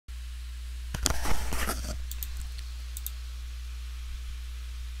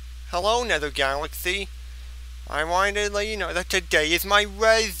Hello, Nether Galaxy. I wanted to let you know that today is my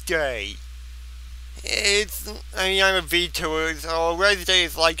Res Day. I'm a VTuber, so Res Day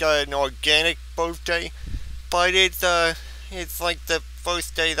is like an organic birthday, but it's like the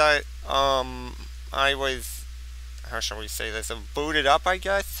first day that, I was, how shall we say this, booted up, I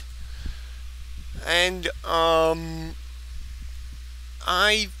guess? And,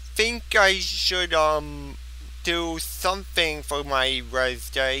 I think I should, do something for my Res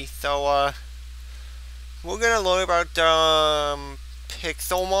Day, so, we're gonna learn about,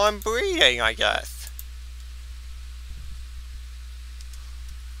 Pixelmon Breeding, I guess.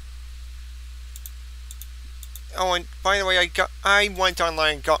 Oh, and by the way, I went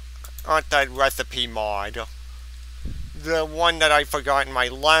online and got that recipe mod. The one that I forgot in my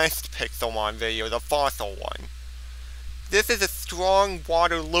last Pixelmon video, the fossil one. This is a strong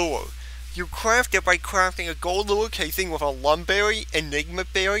water lure. You craft it by crafting a gold lure casing with a lumberry, enigma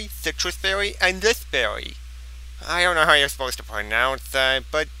berry, citrus berry, and this berry. I don't know how you're supposed to pronounce that,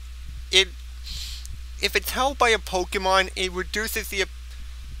 but if it's held by a Pokemon, it reduces the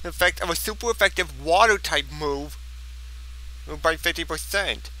effect of a super effective water type move by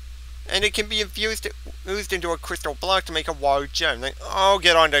 50%. And it can be infused into a crystal block to make a water gem. I'll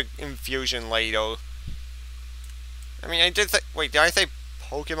get on to infusion later. I mean, I did say, wait, did I say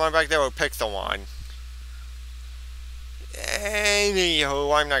Pokemon back there or Pixelmon?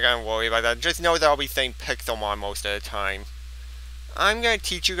 Anywho, I'm not gonna worry about that. Just know that I'll be saying Pixelmon most of the time. I'm gonna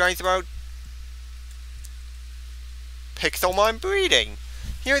teach you guys about Pixelmon Breeding.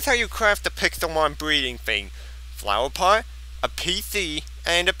 Here's how you craft the Pixelmon Breeding thing. Flower pot, a PC,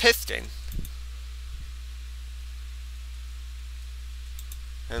 and a piston.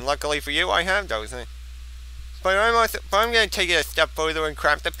 And luckily for you, I have those. But I'm going to take it a step further and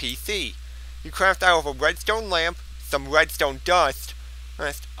craft a PC. You craft out of a redstone lamp, some redstone dust,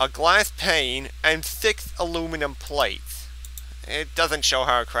 a glass pane, and 6 aluminum plates. It doesn't show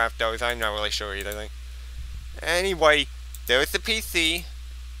how to craft those, I'm not really sure either. Anyway, there's the PC,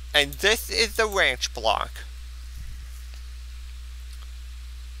 and this is the ranch block.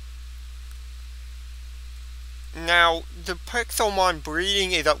 Now, the Pixelmon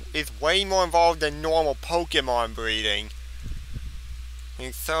breeding is way more involved than normal Pokemon breeding.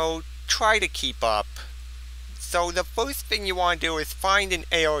 And so, try to keep up. So the first thing you want to do is find an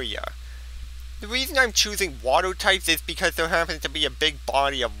area. The reason I'm choosing water types is because there happens to be a big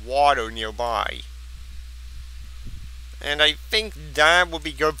body of water nearby. And I think that would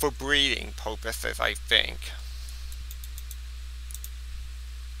be good for breeding purposes, I think.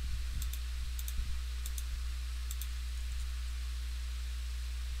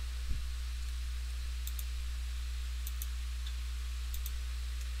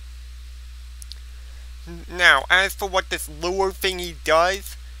 Now, as for what this lure thingy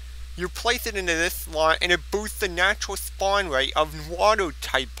does, you place it into this slot and it boosts the natural spawn rate of water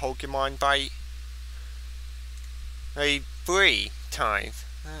type Pokemon by 3 times.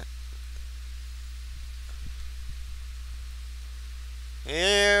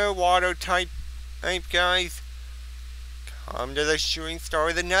 Yeah, water type guys. Come to the shooting star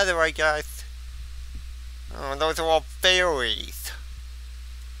of the nether, I guess. Oh, those are all fairies.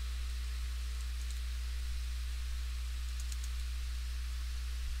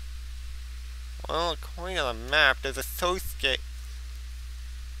 Well, according to the map, there's a Sosuke.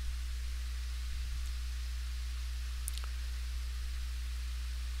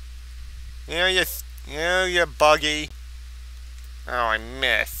 There you buggy. Oh, I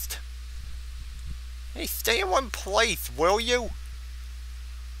missed. Hey, stay in one place, will you?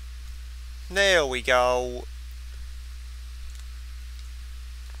 There we go.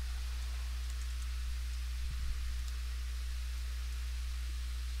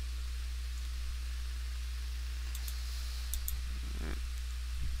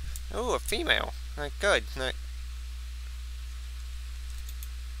 Ooh, a female. Good.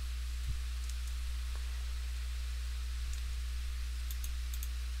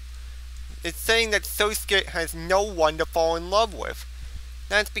 It's saying that Sosuke has no one to fall in love with.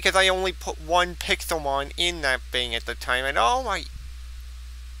 That's because I only put one Pixelmon in that thing at the time, and oh my...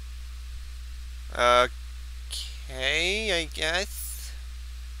 Okay, I guess.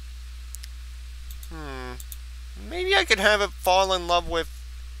 Maybe I could have it fall in love with...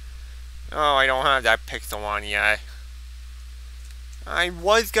 Oh, I don't have that Pixelmon yet. I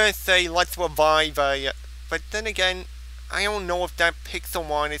was gonna say let's revive but then again, I don't know if that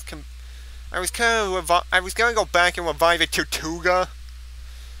Pixelmon is I was gonna go back and revive it to Tuga,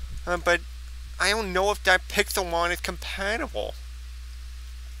 but I don't know if that Pixelmon is compatible.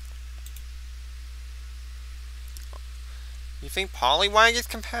 You think Poliwag is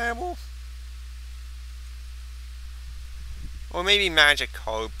compatible? Or maybe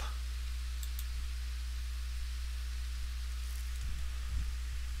Magikarp.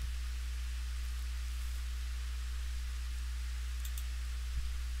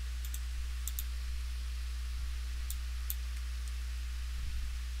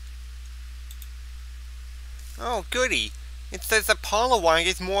 Oh, goody. It says that Poliwag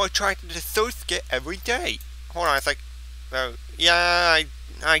is more attracted to Sosuke every day. Hold on a sec. Yeah,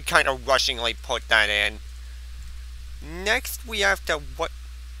 I kind of rushingly put that in. Next, we have to what?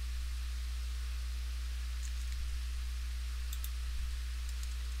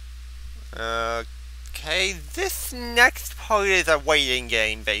 Okay, this next part is a waiting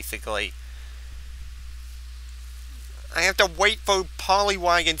game, basically. I have to wait for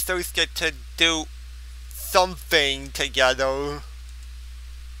Poliwag and Sosuke to do something together.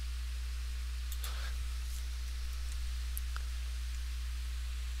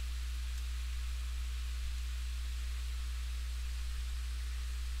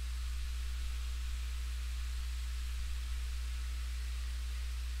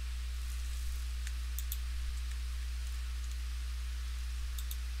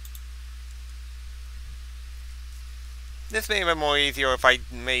 This may have been more easier if I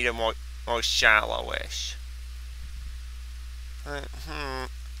made it more shallowish.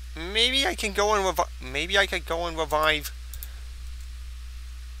 Maybe I can go and revive.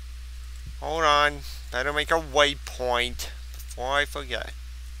 Hold on. Better make a waypoint before I forget.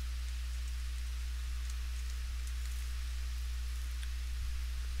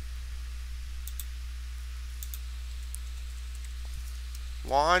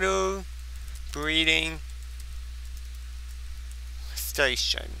 Water breeding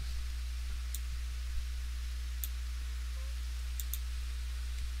station.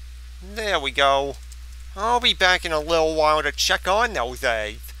 There we go. I'll be back in a little while to check on those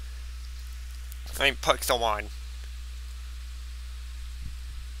eggs. I mean, Pixelmon.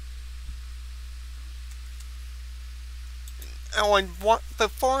 Oh, and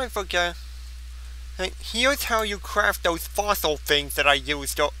before I forget, here's how you craft those fossil things that I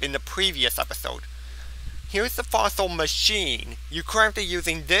used in the previous episode. Here's the fossil machine. You craft it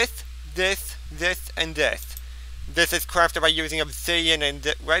using this, this, this, and this. This is crafted by using obsidian and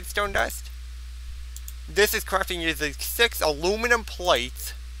redstone dust. This is crafted using 6 aluminum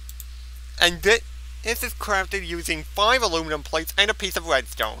plates. And this is crafted using 5 aluminum plates and a piece of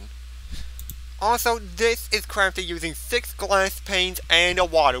redstone. Also, this is crafted using 6 glass panes and a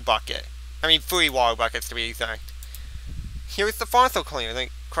water bucket. I mean, 3 water buckets to be exact. Here's the fossil cleaner,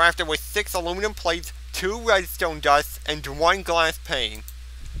 crafted with 6 aluminum plates, 2 redstone dusts, and 1 glass pane.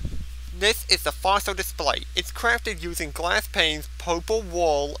 This is the fossil display. It's crafted using glass panes, purple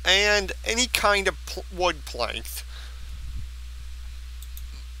wool, and any kind of wood planks.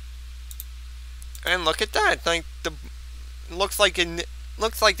 And look at that! Looks like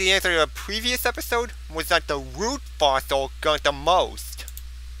the answer to a previous episode was that the root fossil got the most.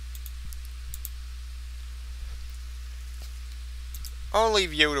 I'll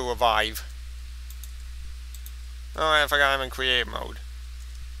leave you to revive. Oh, I forgot I'm in creative mode.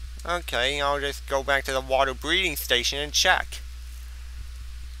 Okay, I'll just go back to the water breeding station and check.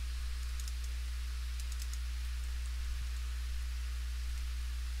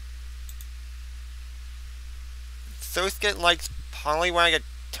 Sosuke likes Poliwag a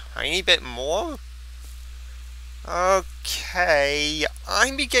tiny bit more? Okay,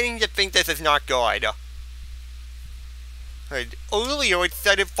 I'm beginning to think this is not good. Earlier it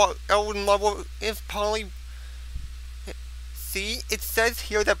said if See, it says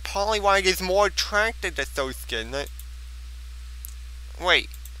here that Poliwag is more attracted to Sosuke. Wait.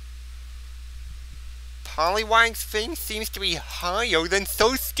 Poliwag's thing seems to be higher than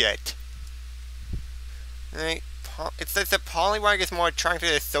Sosuke. It says that Poliwag is more attracted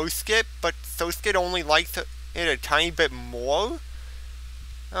to Sosuke, but Sosuke only likes it a tiny bit more?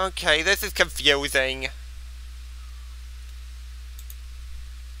 Okay, this is confusing.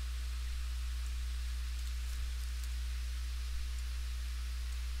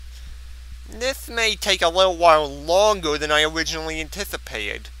 This may take a little while longer than I originally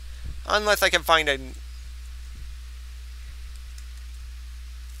anticipated. Unless I can find a...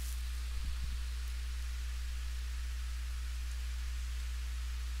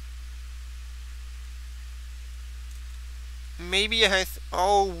 Maybe it has...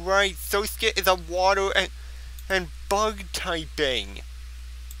 Oh, right. Sosuke is a water and bug typing.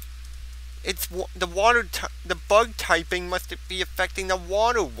 It's the bug typing must be affecting the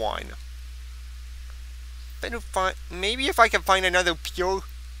water one. Maybe if I can find another pure...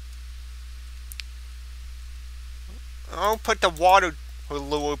 I'll put the water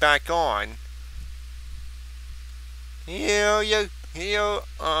lure back on. Here,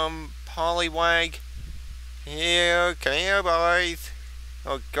 Poliwag. Here, come here, boys.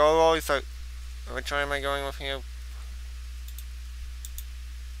 Oh, girls. Which one am I going with here?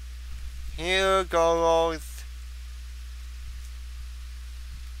 Here, girls.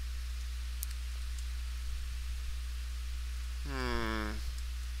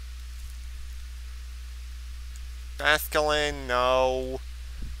 Basculin, no.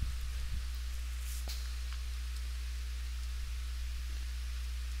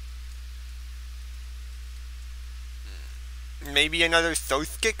 Maybe another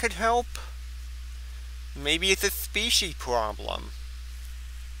Soskit could help? Maybe it's a species problem.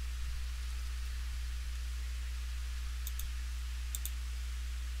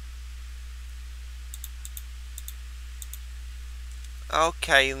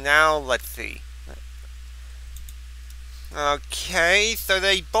 Okay, now let's see. Okay, so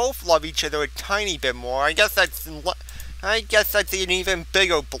they both love each other a tiny bit more. I guess that's an even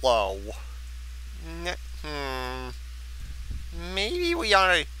bigger blow. Maybe we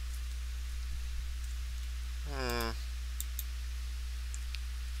oughta...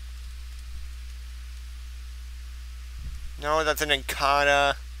 No, that's an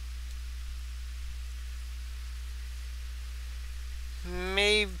Encata.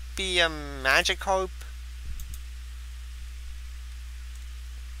 Maybe a Magikarp?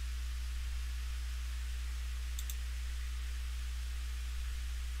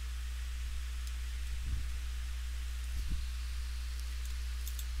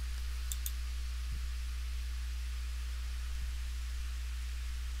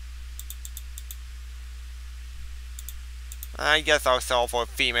 I guess I'll sell for a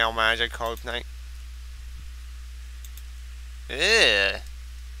female Magikarp night. Ew.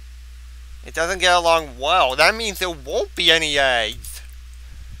 It doesn't get along well. That means there won't be any eggs.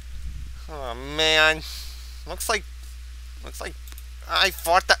 Oh man. Looks like I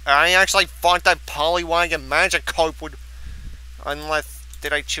actually thought that Poliwag and Magikarp would, unless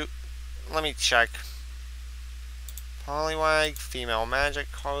did I choose? Let me check. Poliwag, female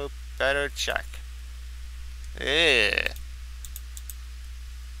Magikarp, better check. Ew.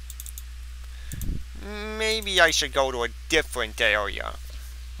 Maybe I should go to a different area.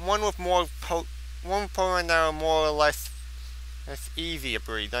 One with more one Pokemon that are more or less easy to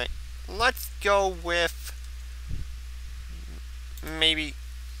breed. Let's go with maybe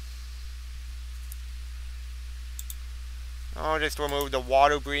I'll just remove the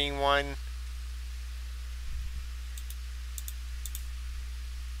water breeding one.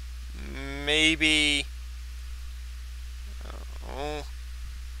 Maybe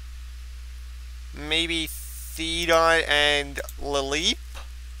maybe Seedot and Lilip.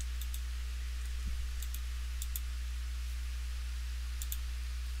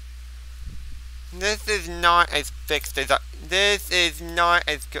 This is not as fixed as this is not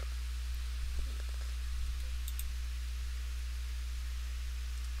as good.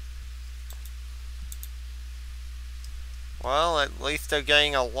 Well, at least they're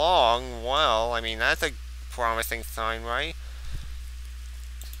getting along well. I mean, that's a promising sign, right?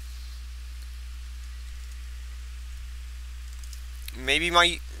 Maybe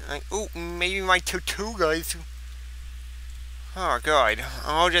my two guys. Oh god,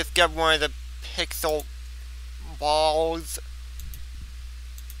 I'll just get one of the pixel balls.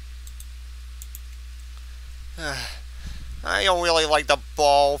 I don't really like the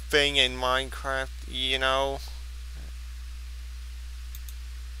ball thing in Minecraft, you know.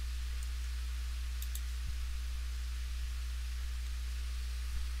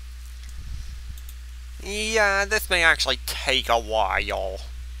 Yeah, this may actually take a while.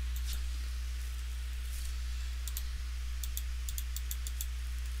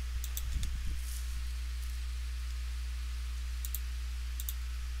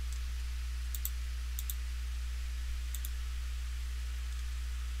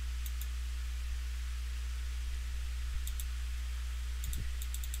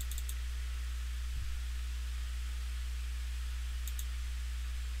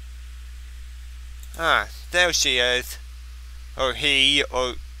 Ah, there she is. Or he,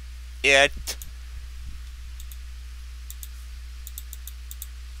 or it.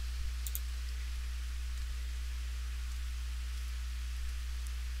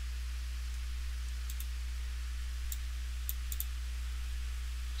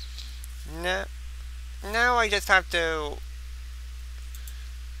 Now I just have to...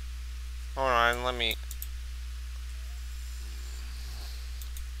 Hold on, let me...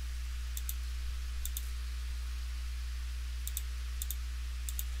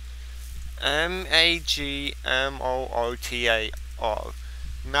 Magmortar.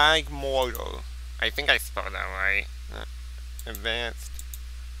 Magmortar. I think I spelled that right. Advanced.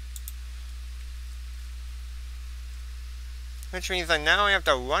 Which means that now I have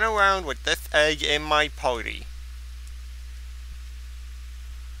to run around with this egg in my party.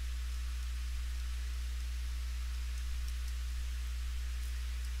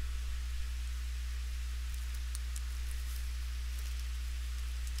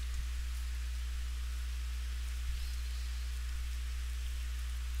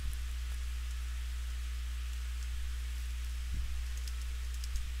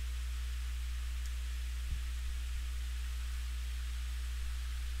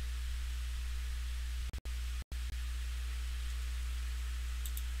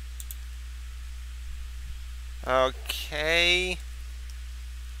 Okay.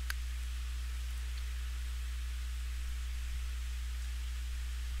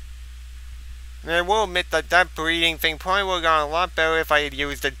 And I will admit that that breeding thing probably would have gone a lot better if I had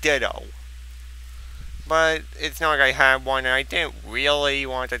used a Ditto. But it's not like I had one and I didn't really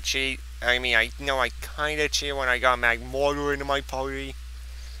want to cheat. I mean, I know I kinda cheated when I got Magmortar into my party.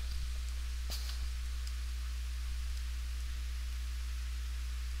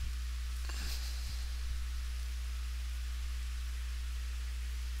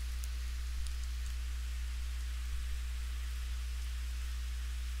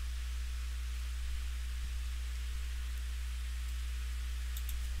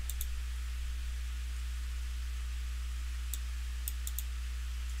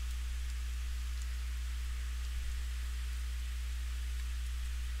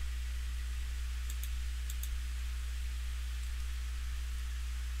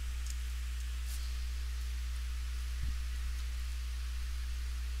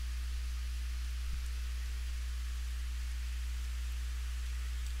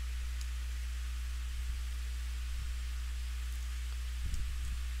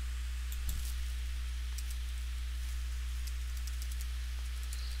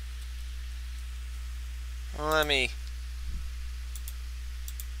 Let me...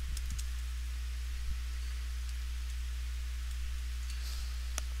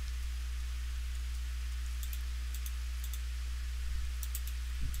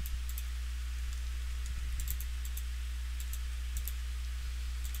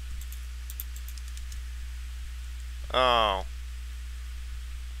 Oh.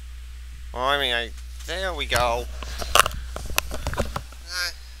 Well, I mean, there we go.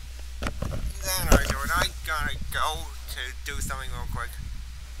 Then I do it. I gotta go to do something real quick.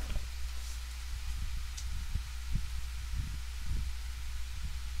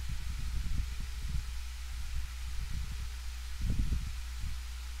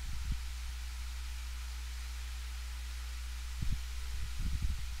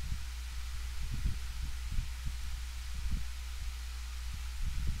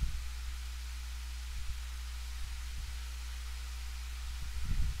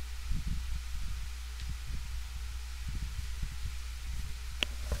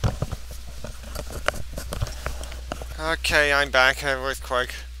 Okay, I'm back. It was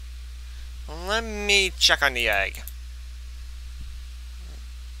quick. Let me check on the egg.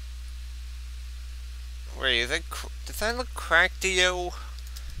 Wait, is it? Does that look cracked to you?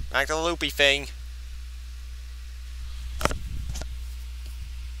 Like the loopy thing.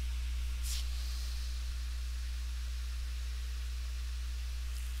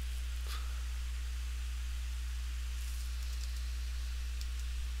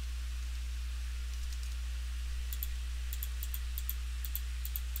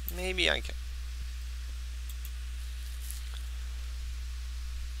 Maybe I can.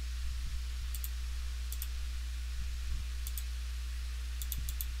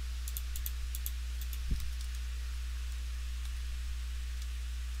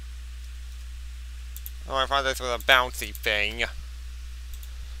 Oh, I thought this was a bouncy thing.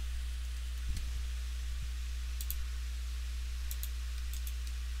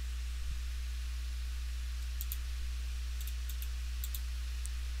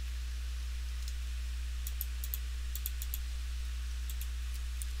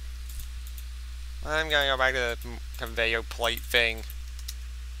 I'm gonna go back to the conveyor plate thing.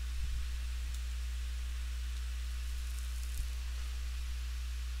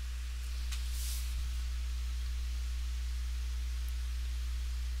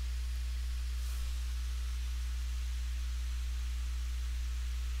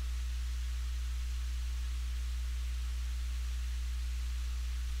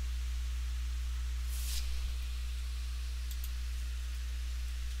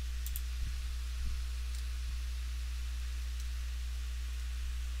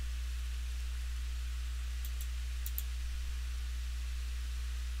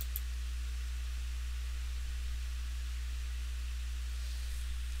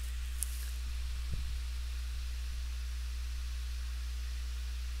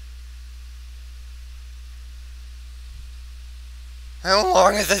 How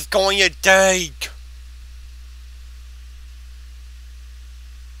long is this going to take?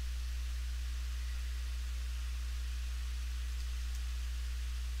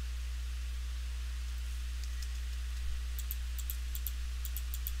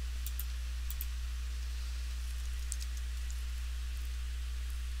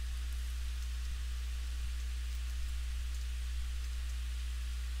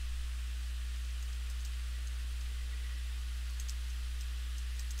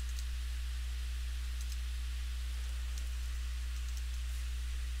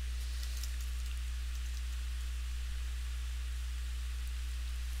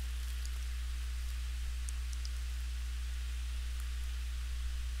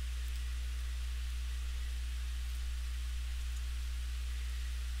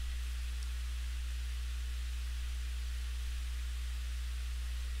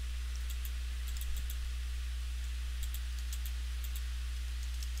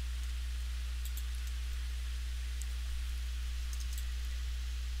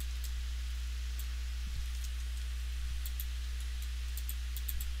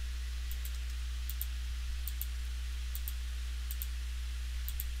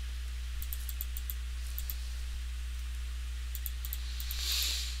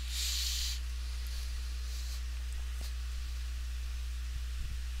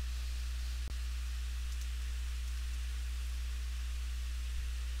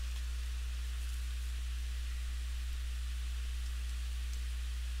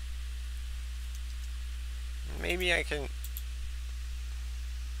 Maybe I can...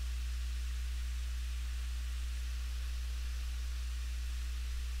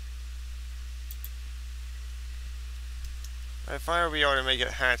 I thought I would be able to make it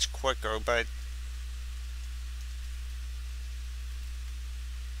hatch quicker, but...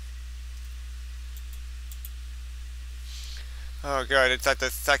 Oh god, it's at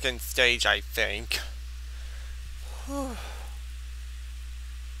the second stage, I think.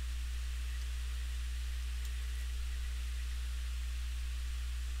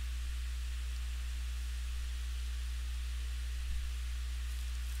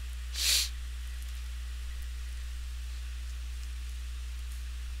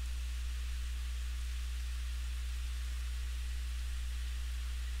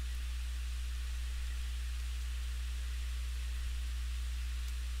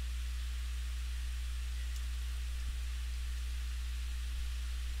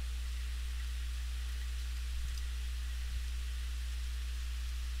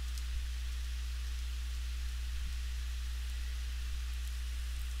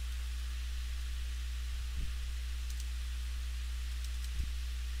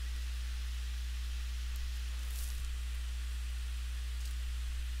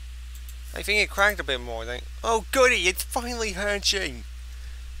 I think it cracked a bit more. Oh goody, it's finally hatching!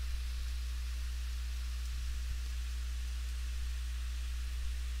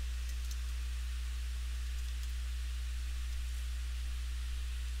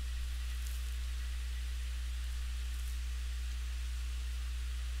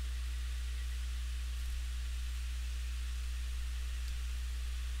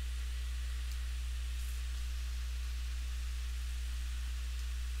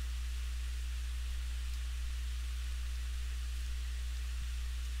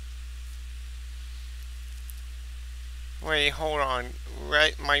 Wait, hold on.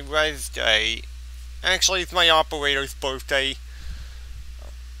 My res day. Actually, it's my operator's birthday.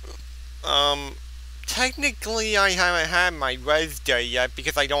 Technically I haven't had my res day yet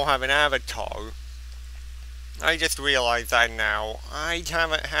because I don't have an avatar. I just realized that now. I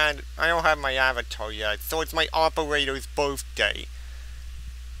don't have my avatar yet, so it's my operator's birthday.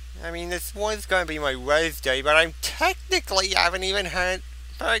 I mean, this was gonna be my res day, but I technically haven't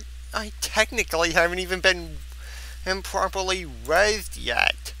even been improperly rezzed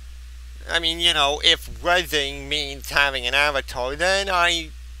yet. I mean, you know, if rezzing means having an avatar, then I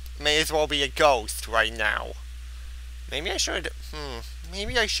may as well be a ghost right now. Maybe I should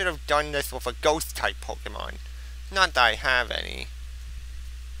have done this with a ghost type Pokemon. Not that I have any.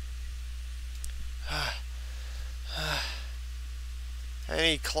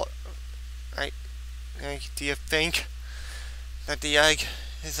 Do you think that the egg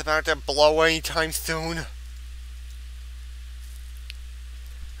is about to blow anytime soon?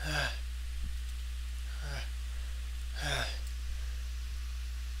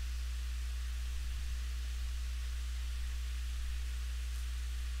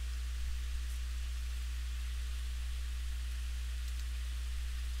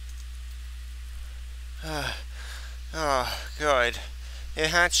 Oh, good. It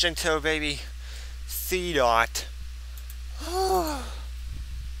hatched into a baby C-Dot.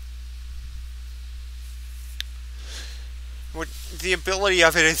 The ability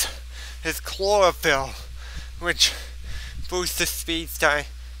of it is chlorophyll, which boosts the speed stat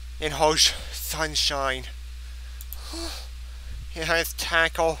in harsh sunshine. It has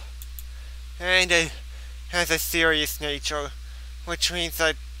tackle, and it has a serious nature, which means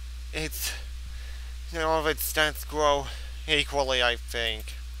that all of its stats grow equally, I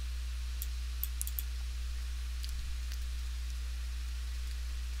think.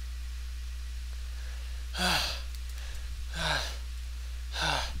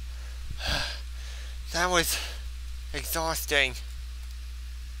 That was exhausting.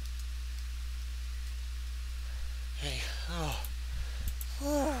 Hey,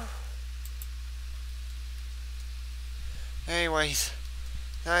 Anyways,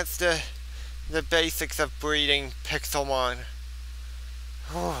 that's the basics of breeding Pixelmon.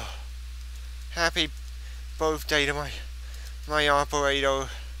 Happy birthday to my operator.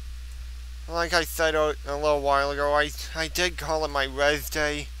 Like I said a little while ago, I did call it my rezzed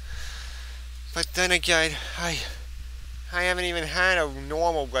day. But then again, I haven't even had a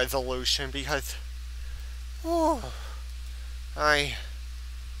normal resolution because I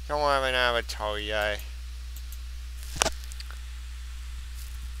don't have an avatar yet.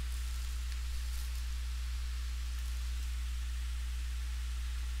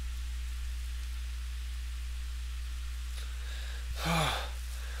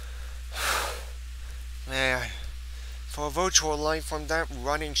 Man, for a virtual life from that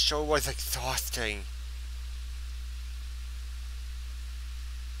running show was exhausting.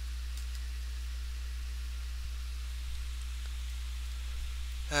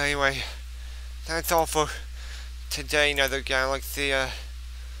 Anyway, that's all for today, Nether Galaxy.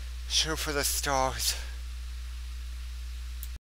 Shoot for the stars.